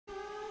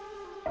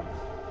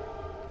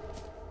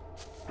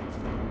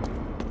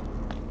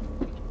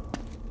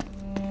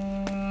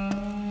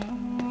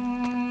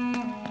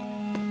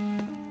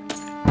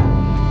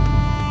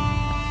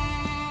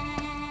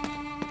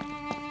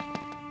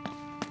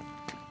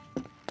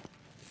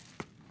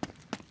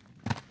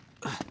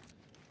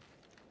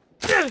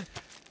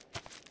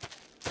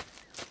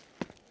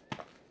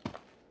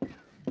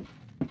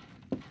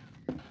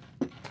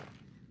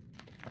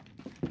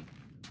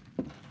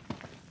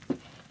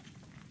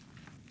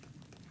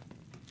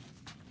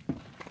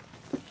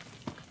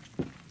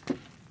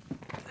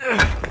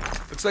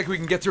Looks like we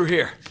can get through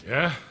here.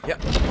 Yeah?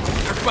 Yep.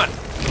 Here, come on.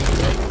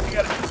 We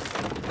got it.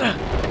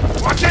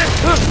 Watch it!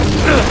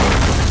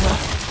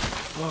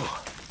 Whoa.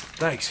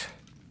 Thanks.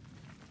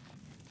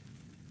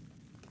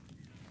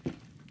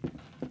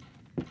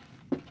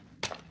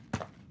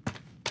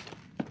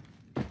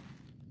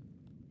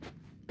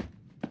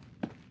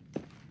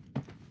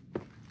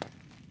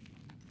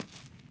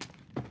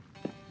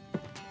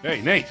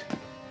 Hey, Nate.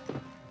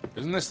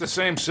 Isn't this the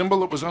same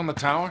symbol that was on the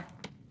tower?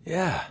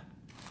 Yeah.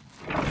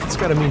 It's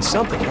gotta mean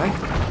something,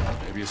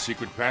 right? Maybe a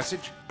secret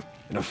passage?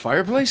 In a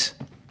fireplace?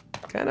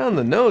 Kinda on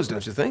the nose,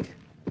 don't you think?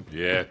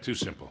 Yeah, too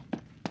simple.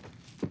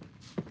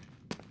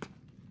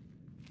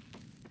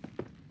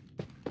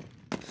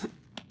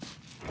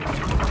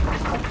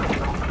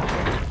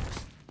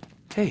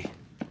 Hey,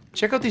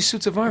 check out these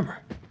suits of armor.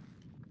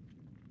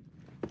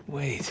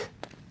 Wait,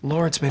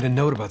 Lawrence made a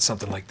note about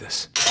something like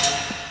this.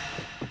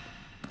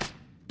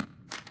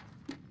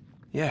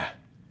 Yeah.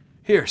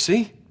 Here,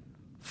 see?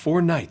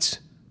 4 knights.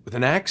 With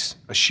an axe,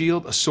 a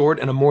shield, a sword,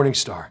 and a morning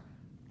star.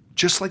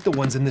 Just like the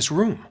ones in this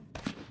room.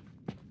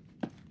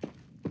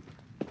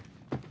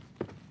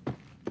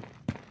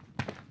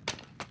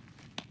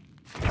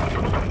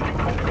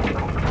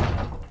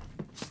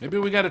 Maybe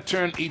we gotta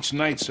turn each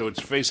knight so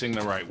it's facing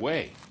the right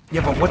way.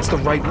 Yeah, but what's the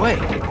right way?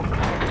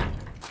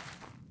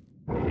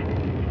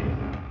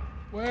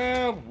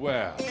 Well,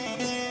 well.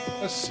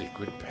 A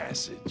secret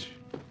passage.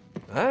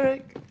 All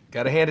right.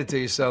 Gotta hand it to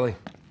you, Sully.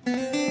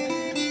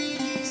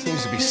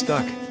 Seems to be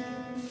stuck.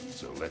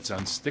 So let's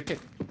unstick it.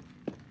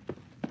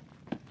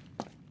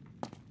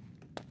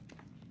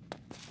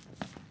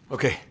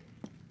 Okay.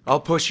 I'll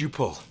push, you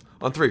pull.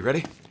 On 3,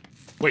 ready?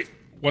 Wait,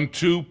 1,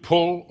 2,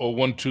 pull, or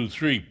 1, 2,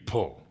 3,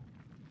 pull?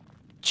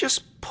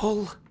 Just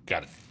pull.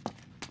 Got it.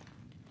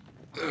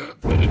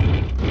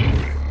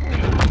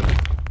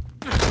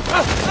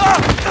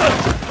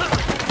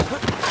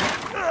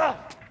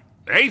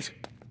 Nate?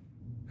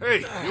 Hey,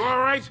 you all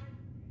right?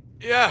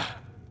 Yeah.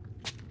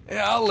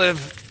 Yeah, I'll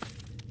live.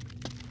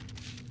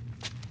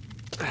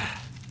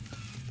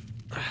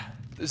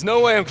 There's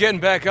no way I'm getting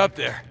back up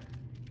there.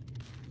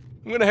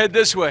 I'm gonna head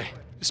this way.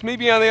 Just meet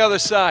me on the other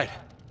side.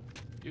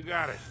 You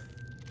got it.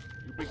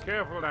 You be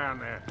careful down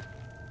there.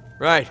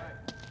 Right.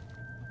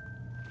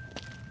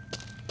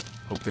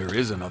 Hope there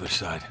is another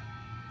side.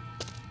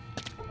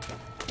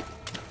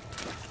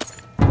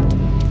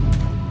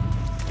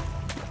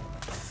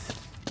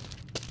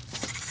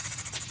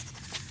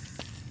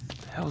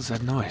 The hell is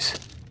that noise?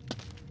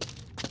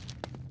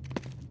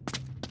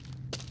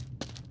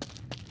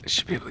 I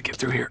should be able to get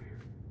through here.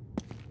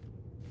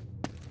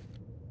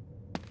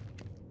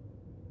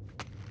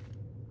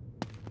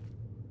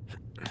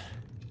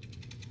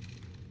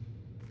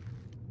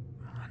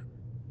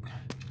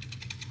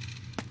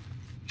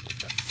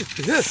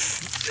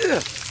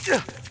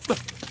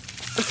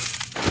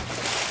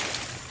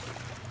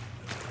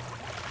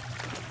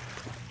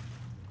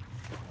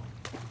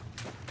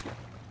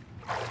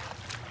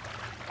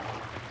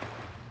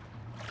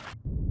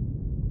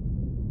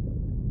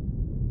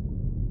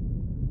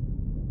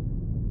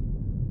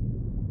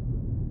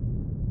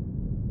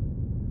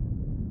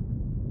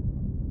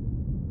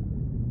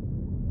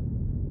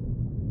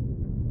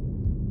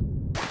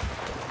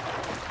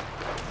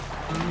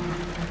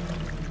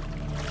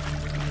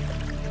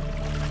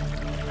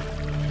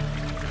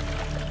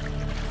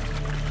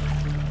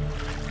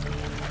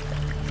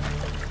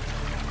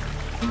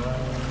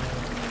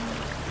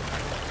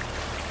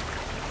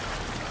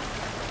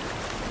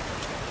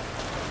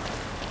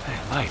 Hey,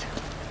 light.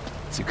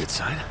 It's a good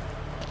sign.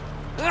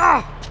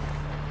 Ah!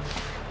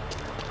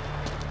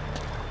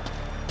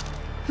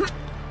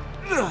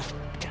 Oh,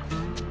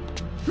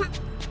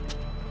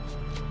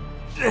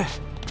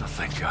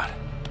 thank God.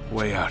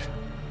 Way out.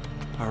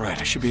 All right,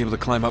 I should be able to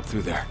climb up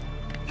through there.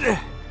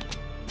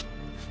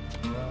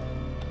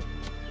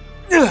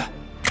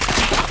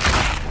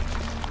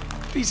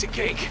 Piece of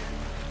cake.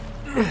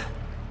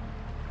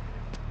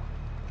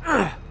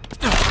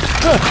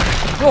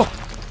 Oh!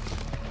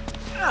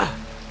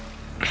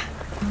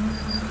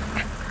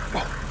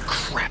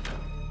 Crap.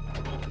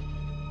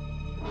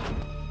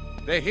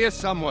 They're here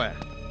somewhere.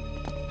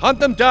 Hunt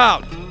them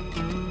down!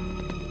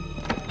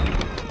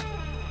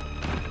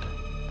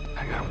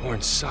 I gotta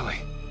warn Sully.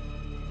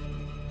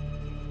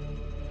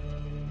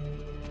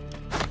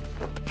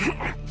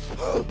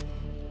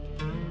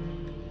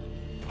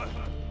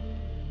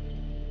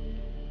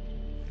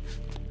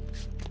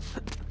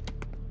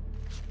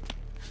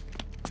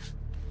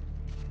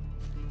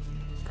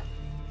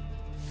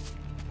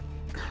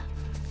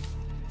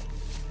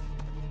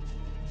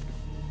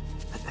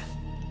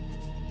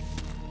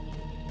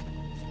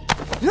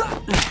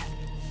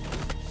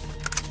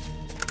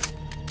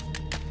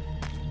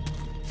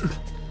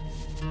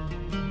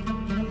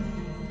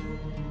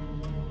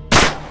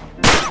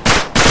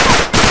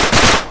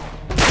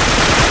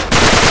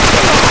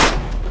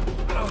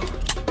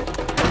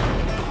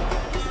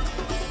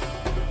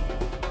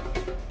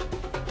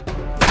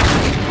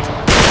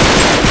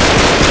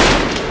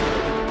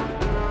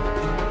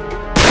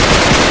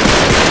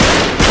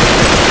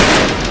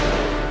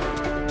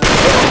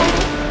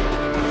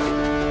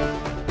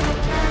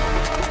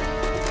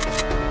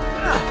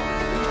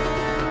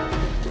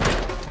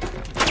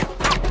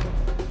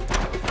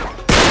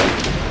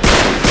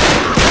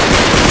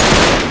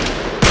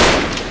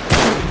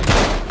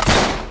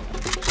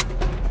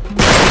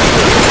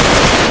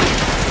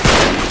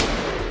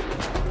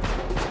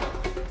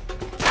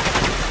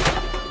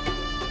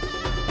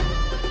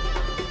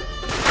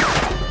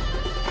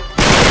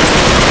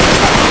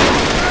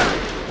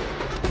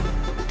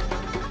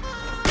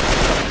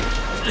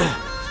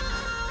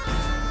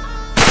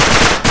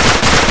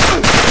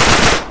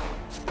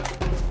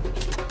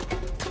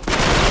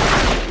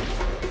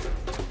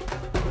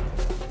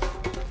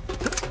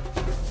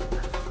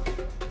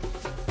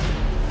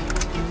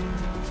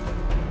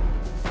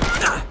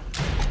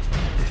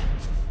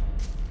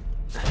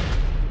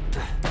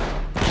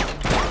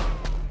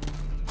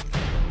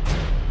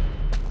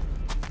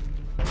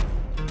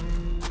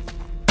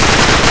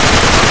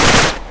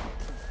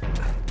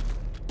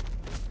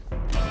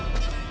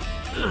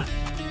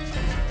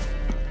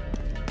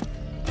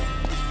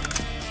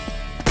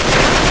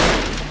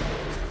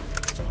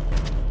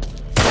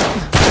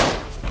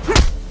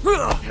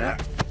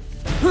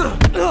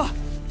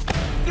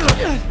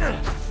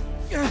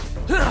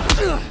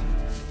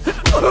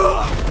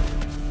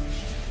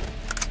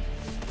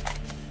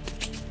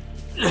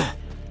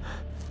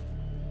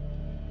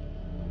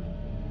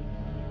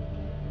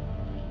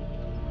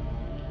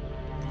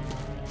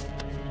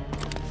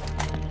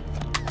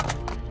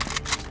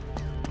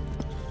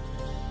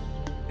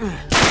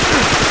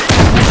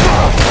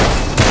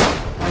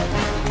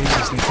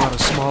 Jesus, they brought a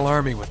small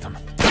army with them.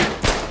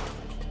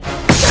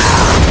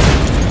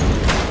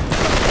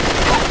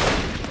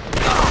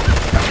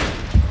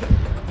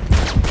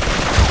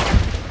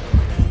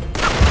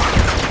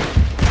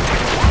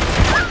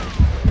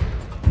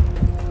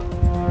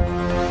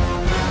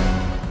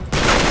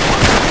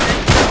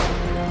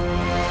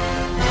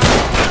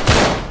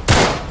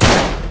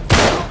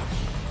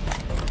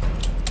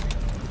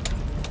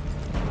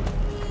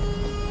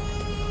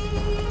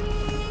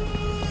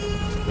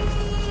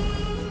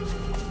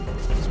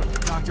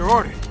 Doctor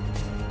ordered.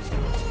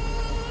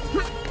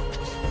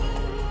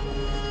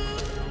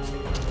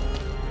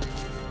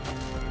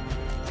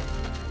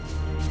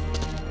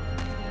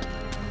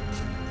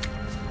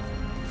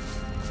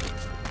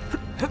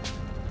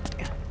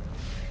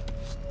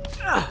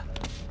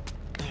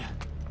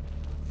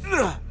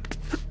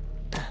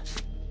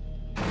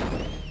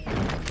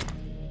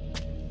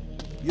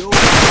 Yo.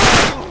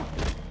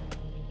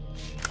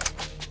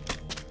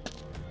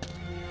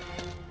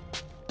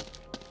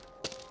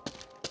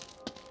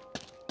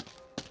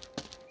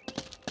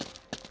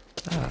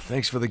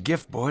 Thanks for the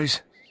gift,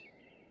 boys.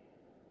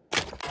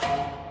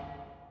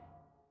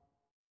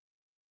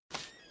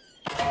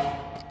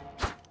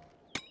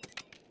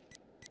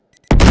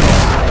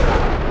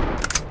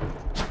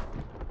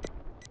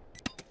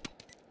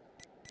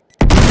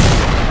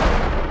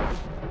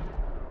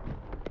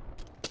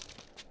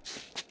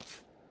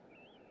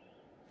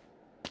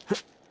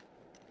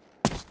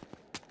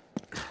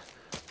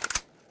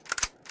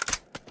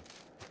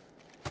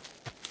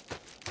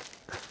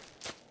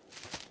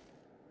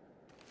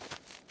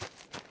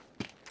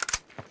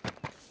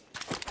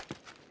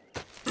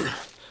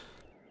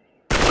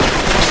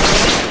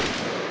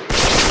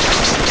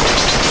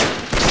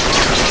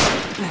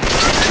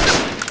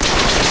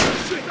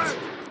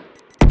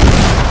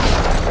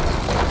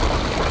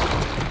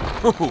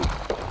 Ooh,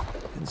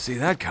 didn't see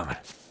that coming.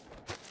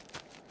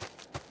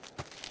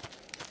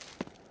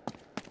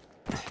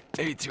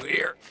 A2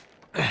 here.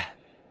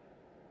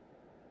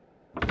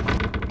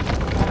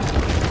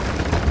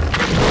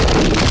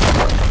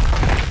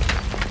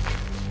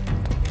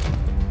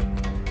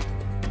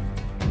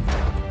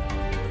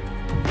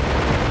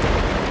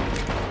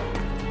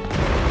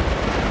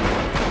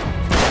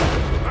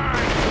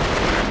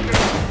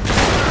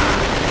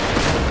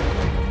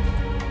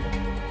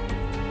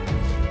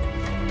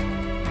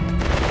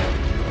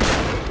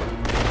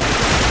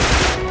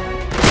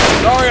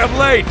 Sorry I'm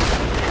late.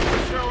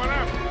 Showing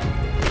up.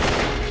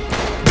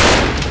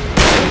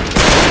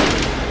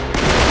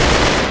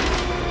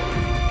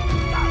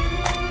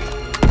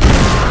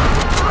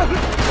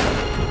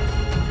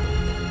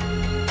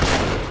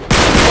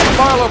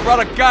 Marlowe brought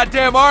a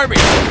goddamn army.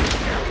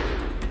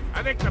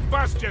 I think the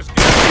bus just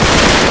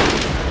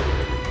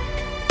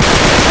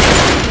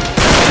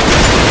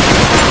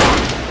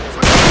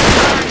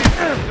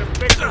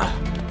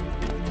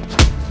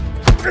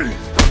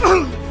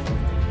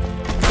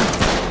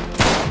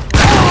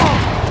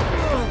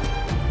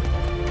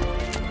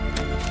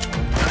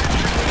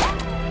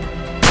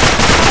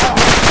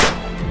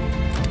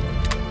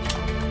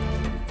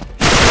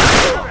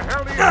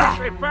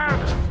They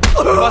found us.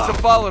 They must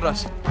have followed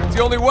us. It's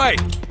the only way.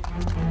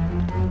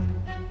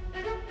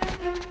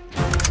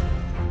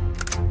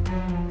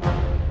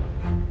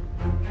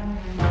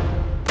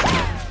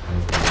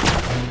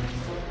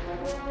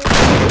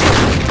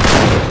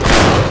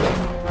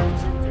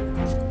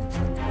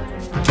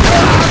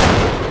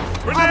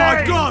 Oh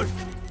my God!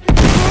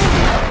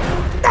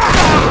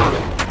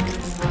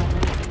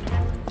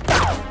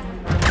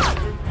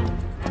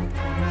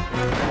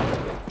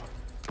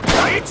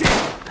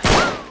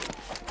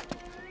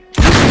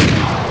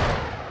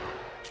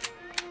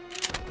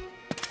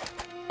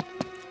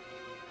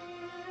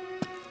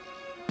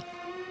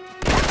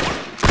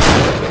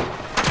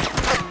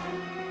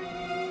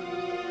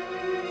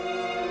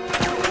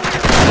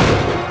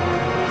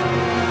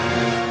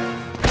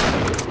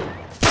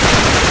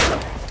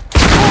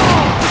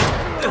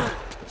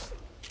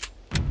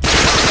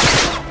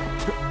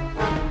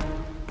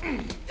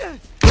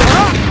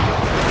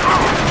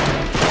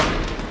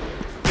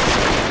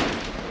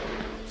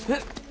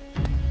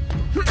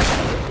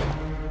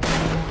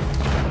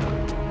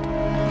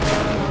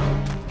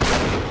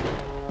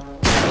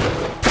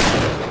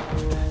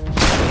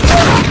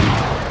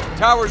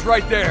 Tower's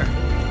right there.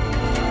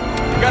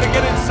 We gotta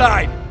get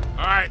inside.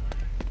 All right.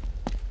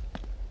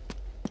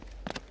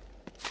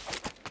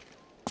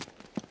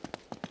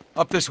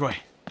 Up this way.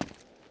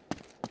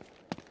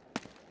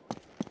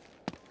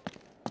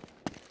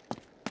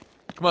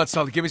 Come on,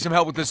 Sully, give me some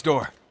help with this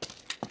door.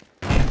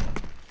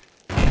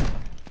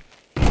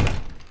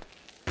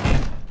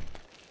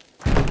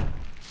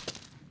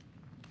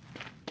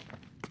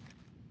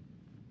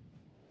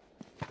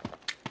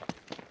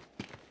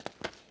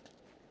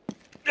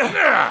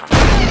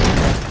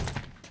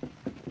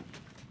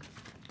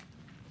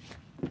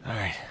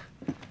 Alright.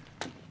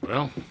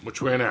 Well,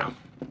 which way now?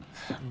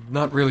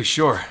 Not really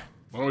sure.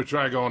 Why don't we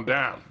try going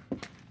down?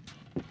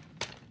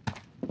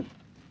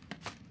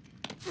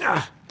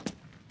 Ah.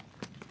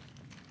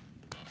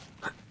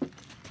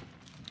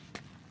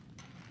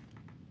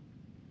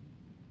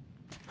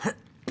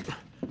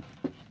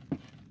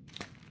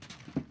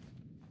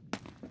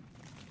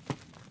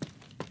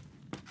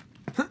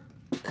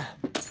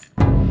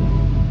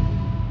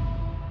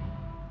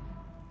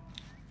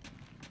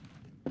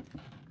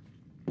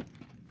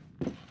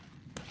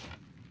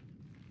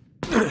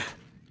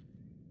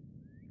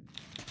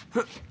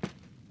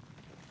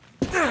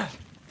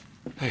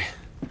 Hey,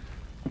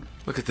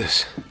 look at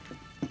this.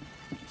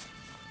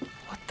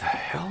 What the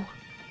hell?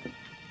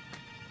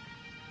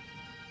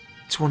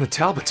 It's one of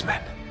Talbot's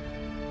men.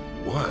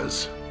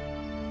 Was.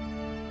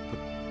 But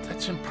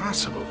that's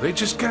impossible. They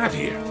just got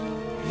here.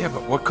 Yeah,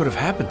 but what could have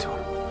happened to him?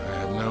 I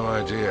have no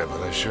idea,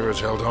 but I sure as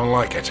hell don't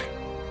like it.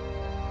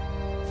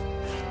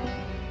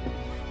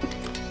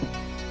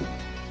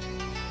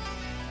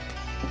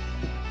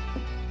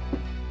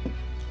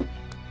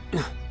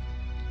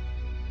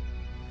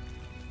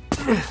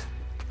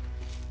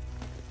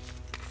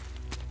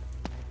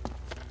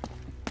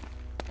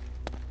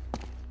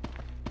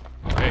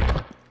 Hey,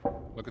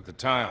 look at the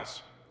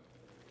tiles.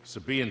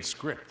 Sabaean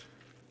script.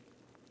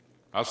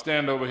 I'll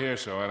stand over here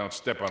so I don't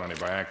step on any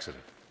by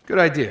accident. Good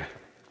idea.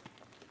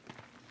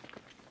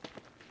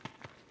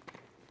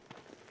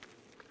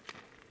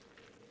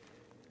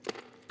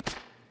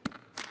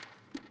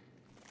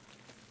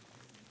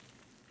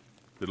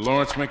 Did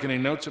Lawrence make any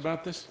notes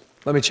about this?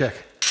 Let me check.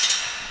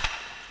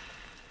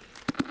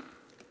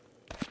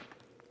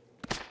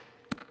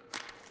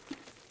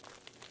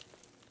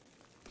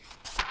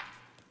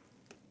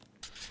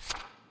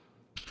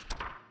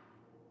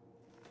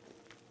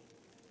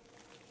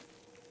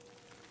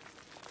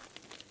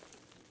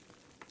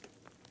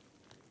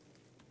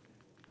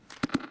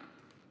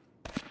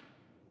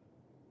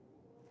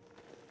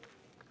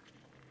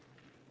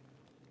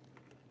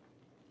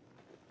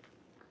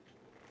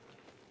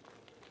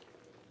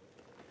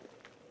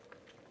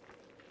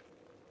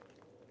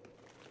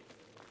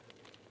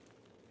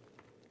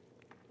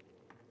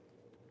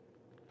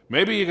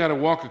 Maybe you gotta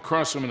walk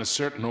across them in a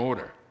certain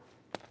order.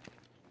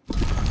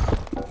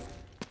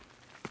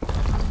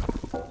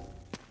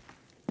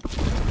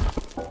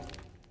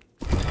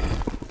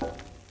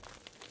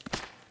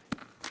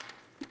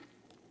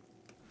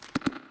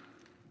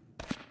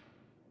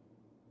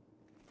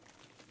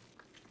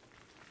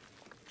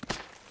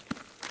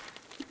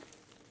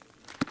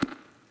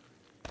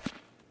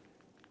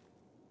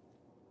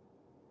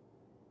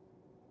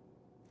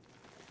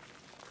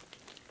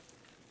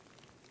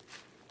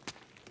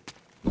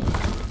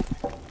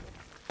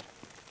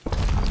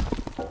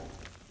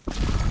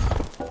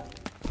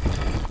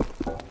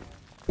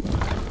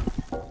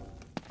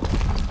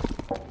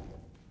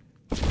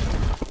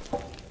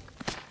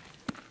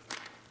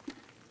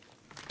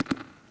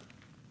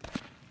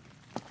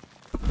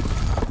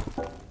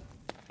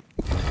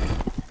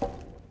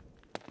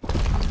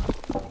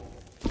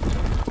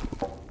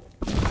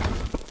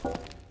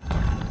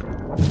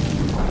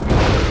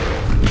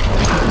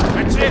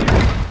 That's it!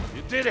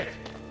 You did it!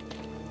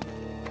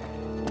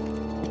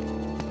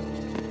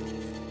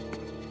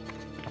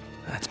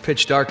 It's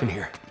pitch dark in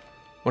here.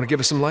 Want to give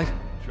us some light?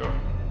 Sure.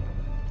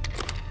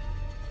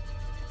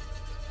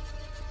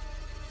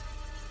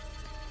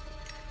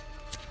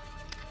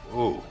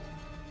 Whoa.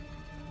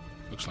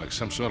 Looks like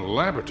some sort of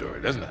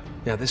laboratory, doesn't it?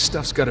 Yeah, this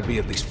stuff's got to be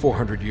at least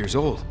 400 years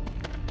old.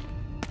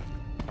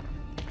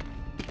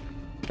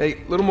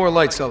 Hey, little more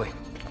light, Sully.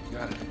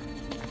 Got it.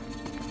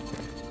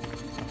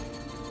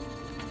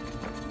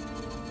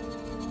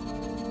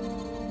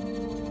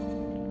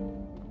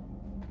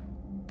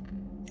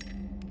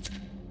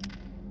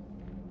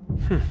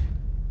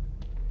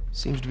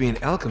 Seems to be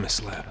an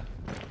alchemist lab.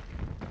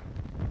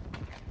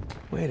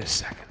 Wait a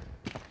second.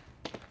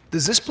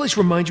 Does this place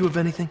remind you of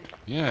anything?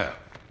 Yeah.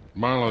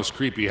 Marlowe's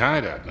creepy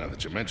hideout, now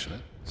that you mention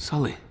it.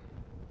 Sully.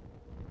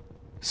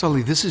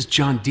 Sully, this is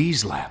John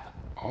Dee's lab.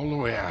 All the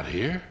way out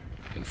here?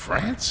 In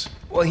France?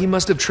 Well, he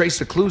must have traced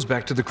the clues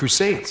back to the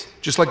Crusades,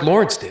 just like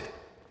Lawrence did.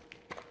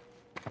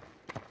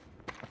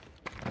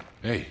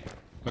 Hey,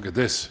 look at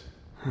this.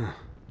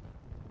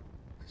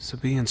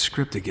 Sabaean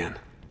script again.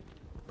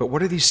 But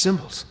what are these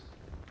symbols?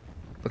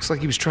 Looks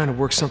like he was trying to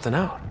work something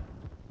out.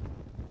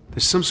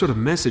 There's some sort of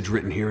message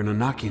written here in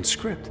Enochian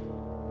script.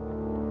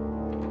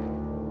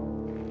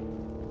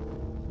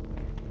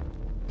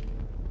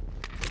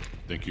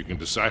 Think you can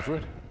decipher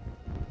it?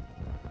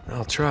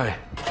 I'll try.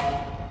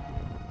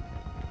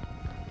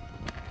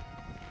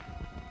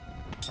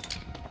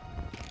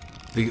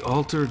 The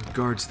altar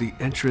guards the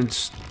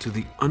entrance to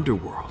the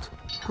underworld.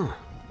 Huh.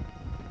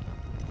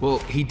 Well,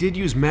 he did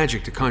use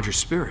magic to conjure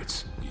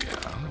spirits.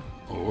 Yeah.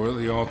 Or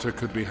the altar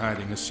could be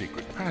hiding a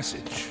secret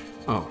passage.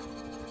 Oh.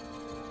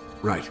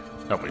 Right.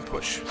 Help me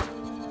push. Would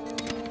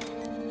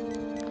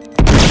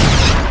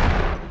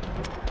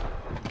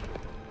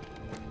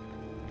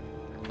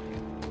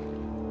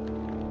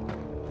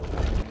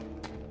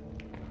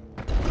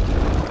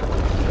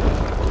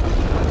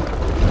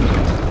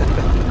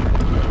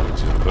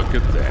you look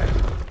at that?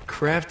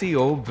 Crafty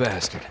old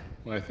bastard.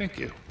 Why, thank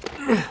you.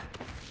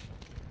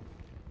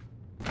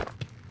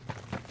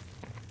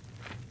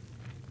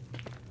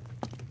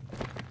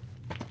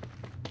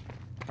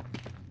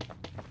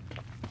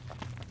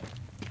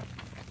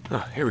 Oh,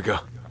 here we go.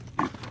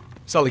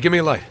 Sully, give me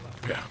a light.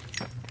 Yeah.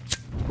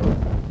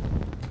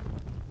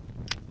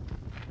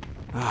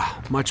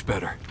 Ah, much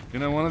better. You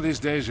know, one of these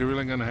days you're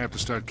really gonna have to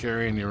start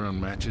carrying your own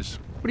matches.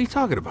 What are you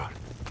talking about?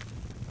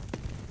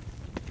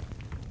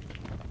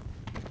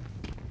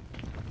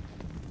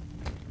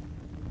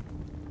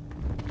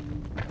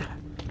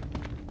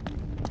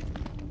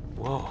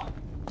 Whoa.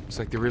 Looks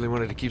like they really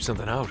wanted to keep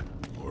something out.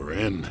 We're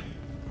in.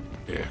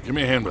 Here, give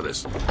me a hand with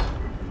this.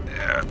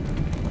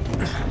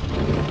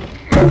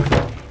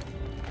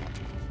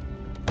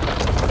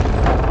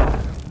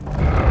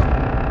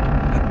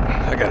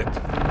 I got it.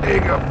 There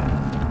you go.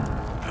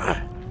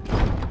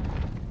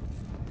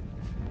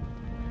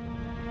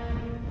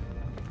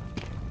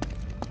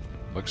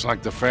 Looks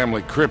like the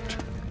family crypt.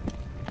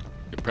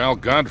 Your pal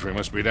Godfrey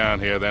must be down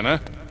here then, huh?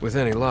 With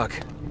any luck.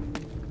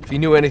 If he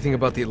knew anything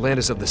about the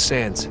Atlantis of the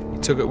Sands, he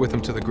took it with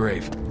him to the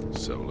grave.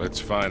 So let's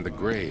find the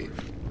grave.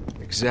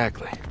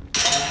 Exactly.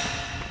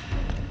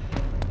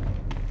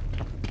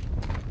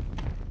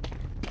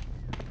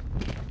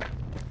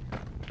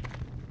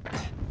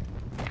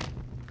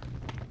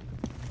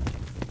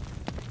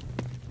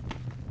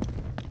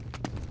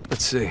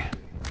 Let's see.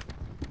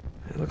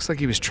 It looks like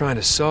he was trying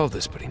to solve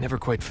this, but he never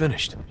quite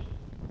finished.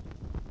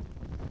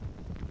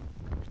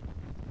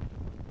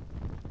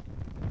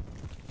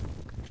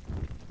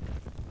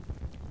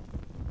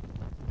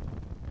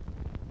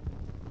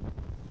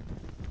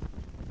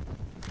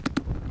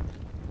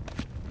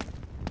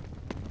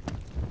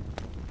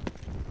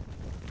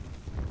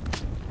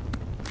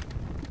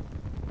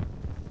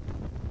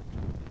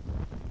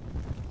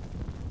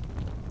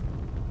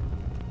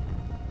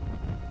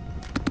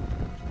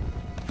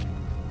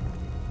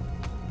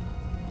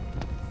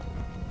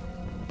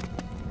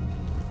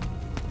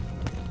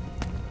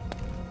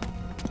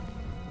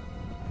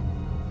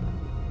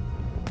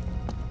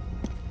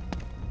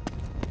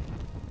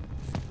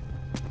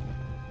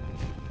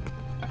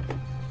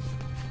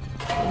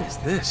 What is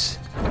this?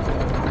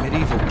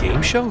 Medieval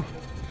game show?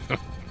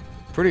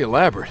 Pretty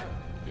elaborate.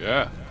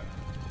 Yeah.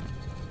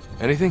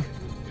 Anything?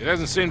 He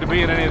doesn't seem to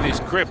be in any of these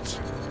crypts.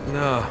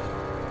 No.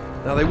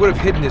 Now they would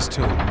have hidden his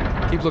tomb.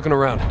 Keep looking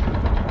around.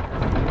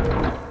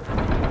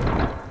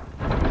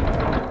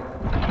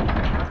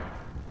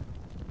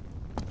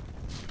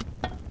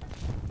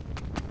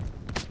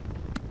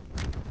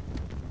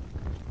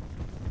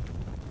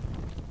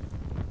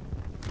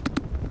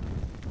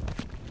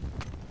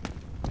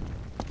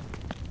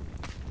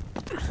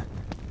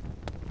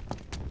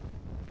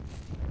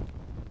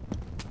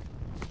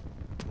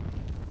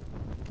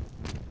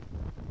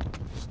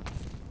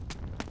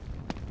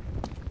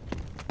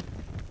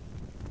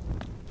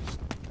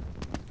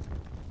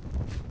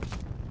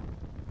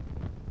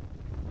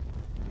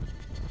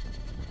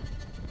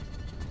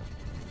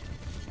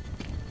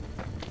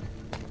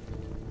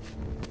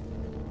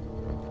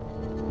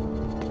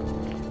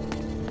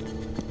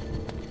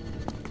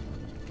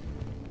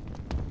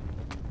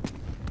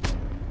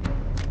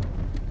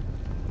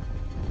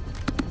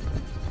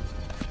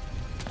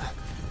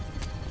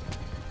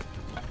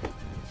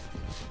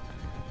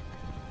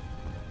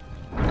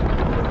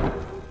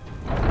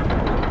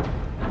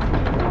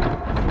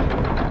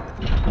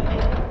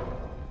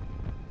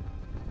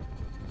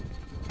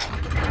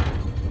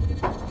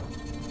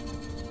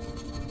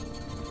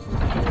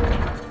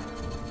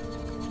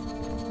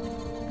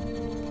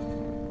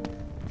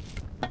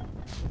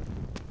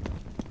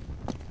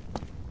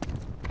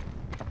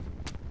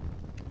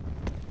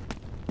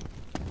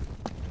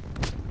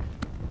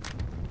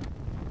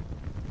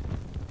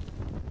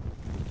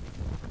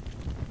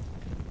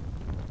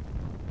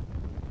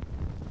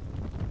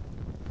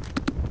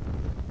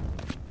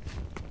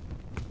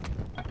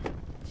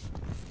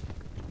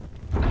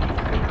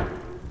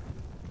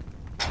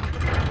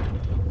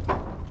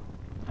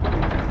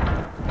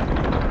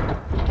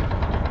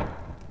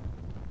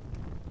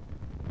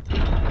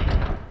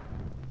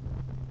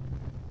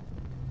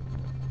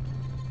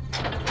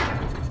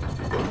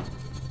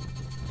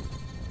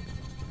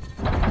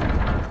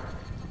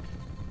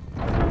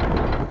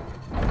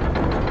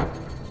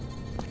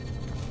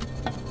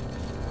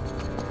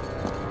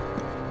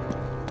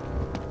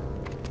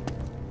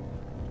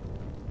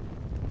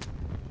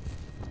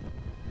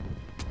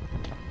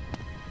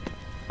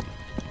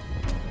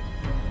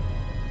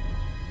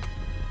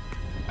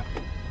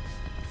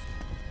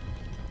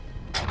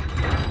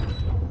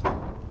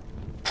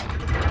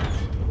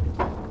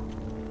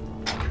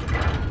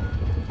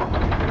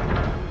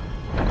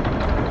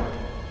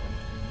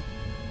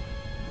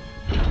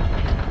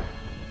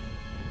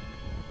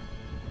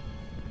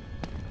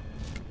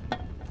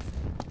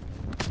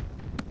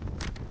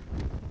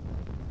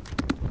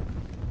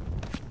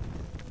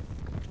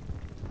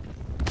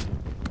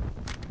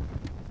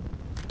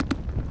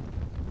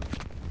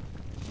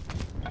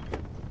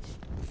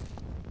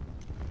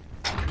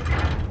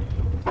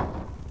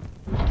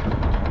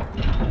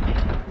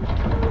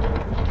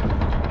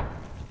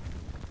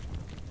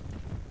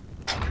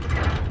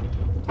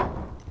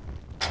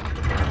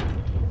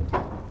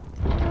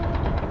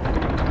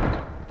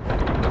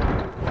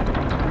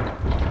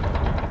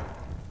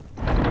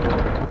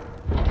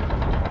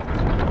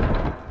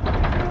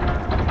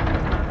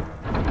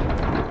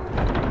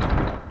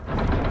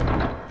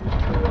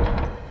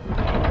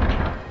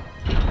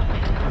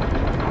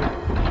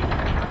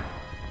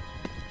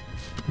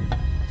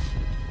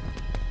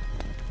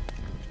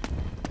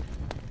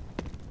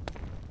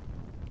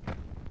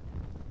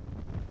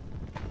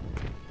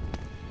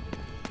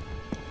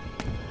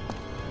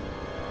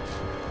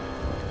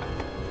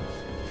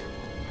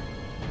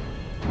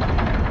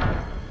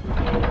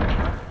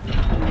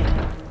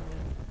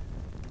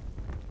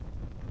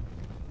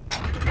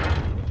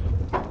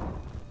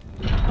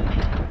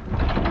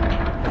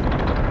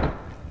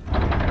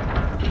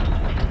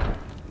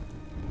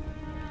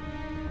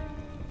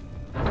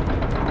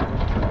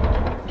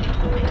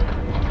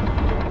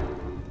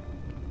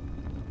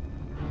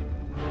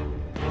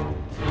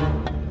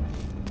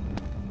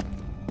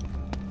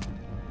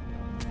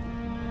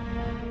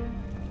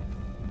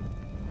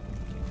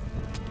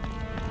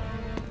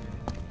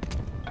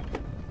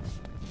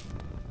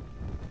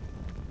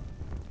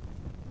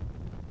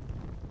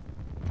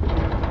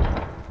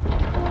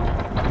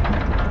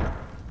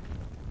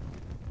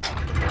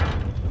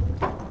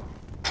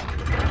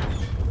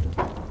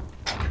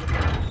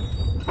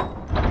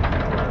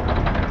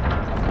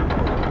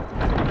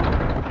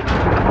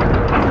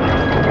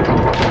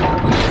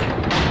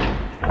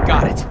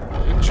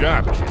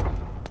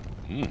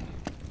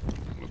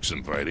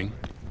 writing.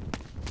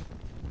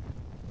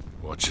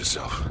 Watch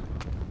yourself.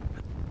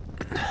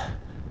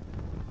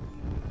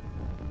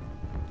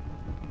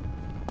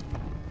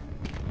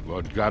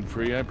 Lord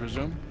Godfrey, I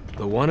presume?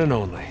 The one and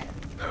only.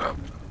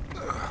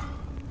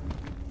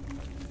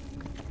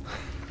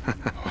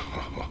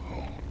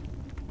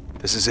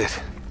 This is it.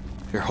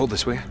 Here, hold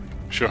this, will you?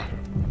 Sure.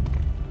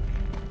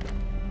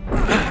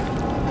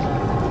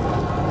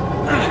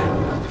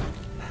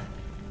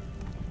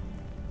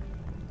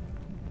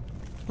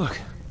 Look,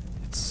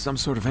 it's some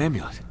sort of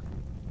amulet.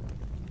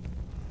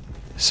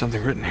 There's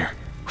something written here.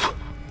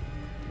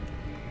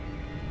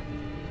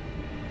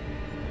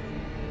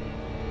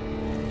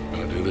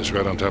 Gonna do this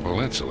right on top of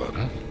Lancelot,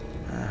 huh?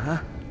 Uh-huh.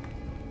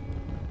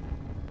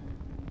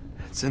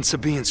 It's in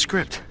Sabaean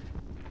script.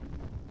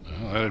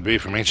 Well, that'd be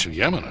from ancient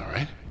Yemen, all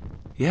right?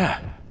 Yeah,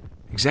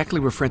 exactly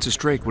where Francis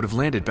Drake would have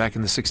landed back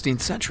in the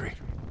 16th century.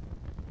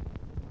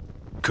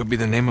 Could be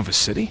the name of a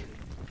city?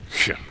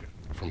 Yeah,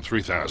 from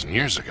 3,000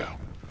 years ago.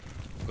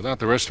 Without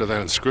the rest of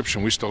that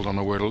inscription, we still don't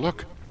know where to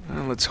look.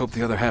 Well, let's hope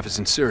the other half is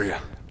in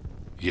Syria.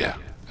 Yeah,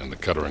 and the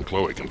Cutter and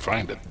Chloe can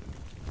find it.